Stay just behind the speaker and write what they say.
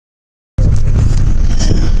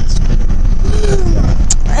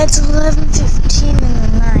It's 11:15 in the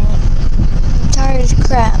night. I'm tired as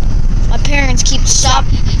crap. My parents keep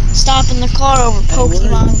stopping the car over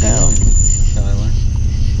Pokemon Go. Tyler?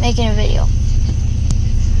 Making a video.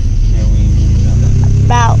 Yeah,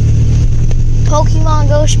 About Pokemon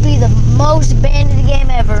Go should be the most abandoned game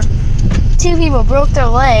ever. 2 people broke their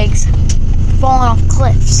legs falling off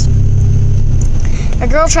cliffs. A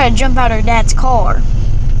girl tried to jump out of her dad's car.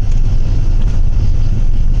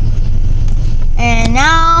 And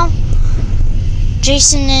now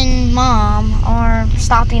Jason and Mom are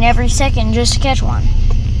stopping every second just to catch one.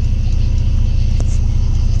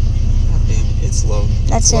 God damn it, it's loading.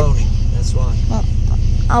 That's it's loading. That's why. Well,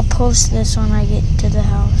 I'll post this when I get to the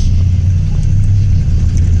house.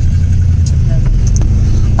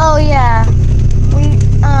 Oh yeah.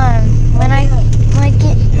 When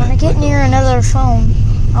I get near another phone,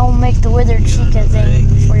 I will make the Withered Chica thing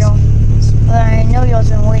for y'all. But I know y'all's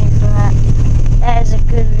been waiting for that. That is a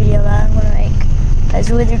good video that I'm gonna make. As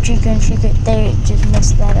Withered Chica and Chica, they just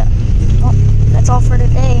messed that up. Well, that's all for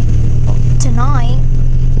today. Well, tonight,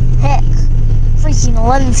 heck, freaking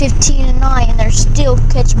 11:15 at night, and they're still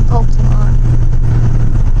catching Pokemon.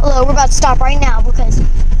 Although we're about to stop right now because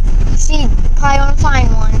she probably won't find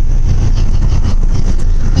one.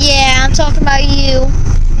 Yeah, I'm talking about you.